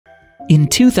In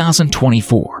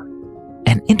 2024,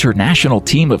 an international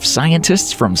team of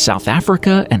scientists from South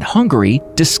Africa and Hungary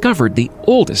discovered the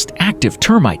oldest active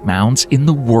termite mounds in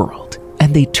the world,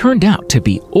 and they turned out to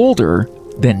be older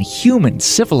than human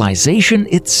civilization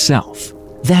itself.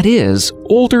 That is,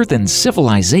 older than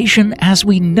civilization as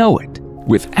we know it,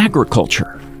 with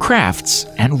agriculture, crafts,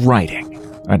 and writing.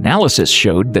 Analysis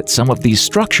showed that some of these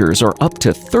structures are up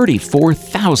to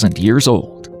 34,000 years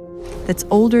old. That's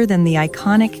older than the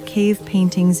iconic cave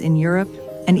paintings in Europe,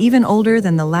 and even older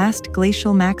than the last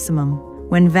glacial maximum,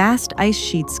 when vast ice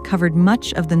sheets covered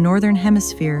much of the northern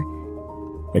hemisphere,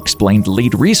 explained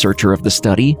lead researcher of the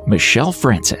study, Michelle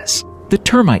Francis. The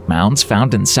termite mounds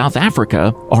found in South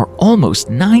Africa are almost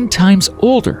 9 times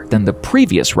older than the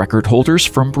previous record holders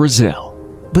from Brazil.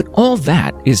 But all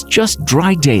that is just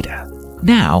dry data.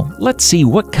 Now, let's see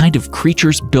what kind of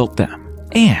creatures built them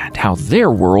and how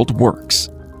their world works.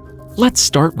 Let's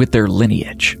start with their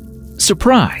lineage.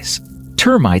 Surprise!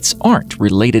 Termites aren't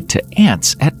related to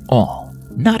ants at all,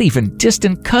 not even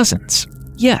distant cousins.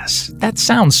 Yes, that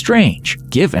sounds strange,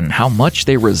 given how much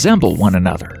they resemble one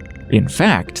another. In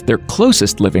fact, their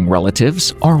closest living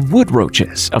relatives are wood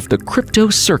roaches of the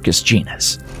Cryptocercus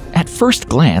genus. At first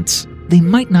glance, they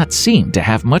might not seem to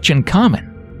have much in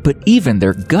common, but even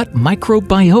their gut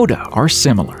microbiota are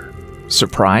similar.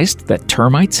 Surprised that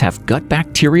termites have gut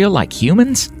bacteria like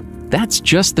humans? That's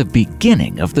just the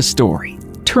beginning of the story.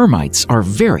 Termites are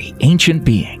very ancient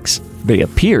beings. They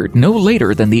appeared no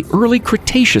later than the early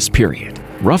Cretaceous period,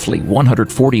 roughly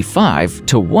 145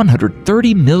 to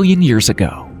 130 million years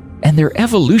ago. And their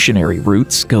evolutionary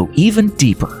roots go even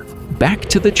deeper, back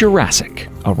to the Jurassic,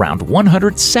 around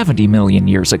 170 million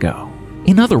years ago.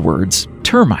 In other words,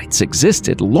 termites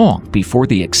existed long before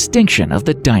the extinction of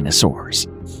the dinosaurs,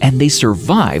 and they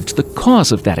survived the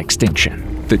cause of that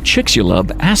extinction, the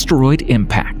Chicxulub asteroid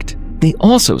impact. They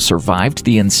also survived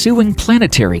the ensuing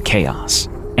planetary chaos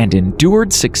and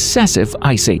endured successive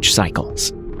ice age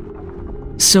cycles.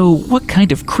 So what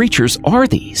kind of creatures are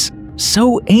these?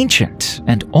 So ancient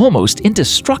and almost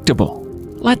indestructible.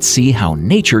 Let's see how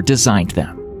nature designed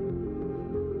them.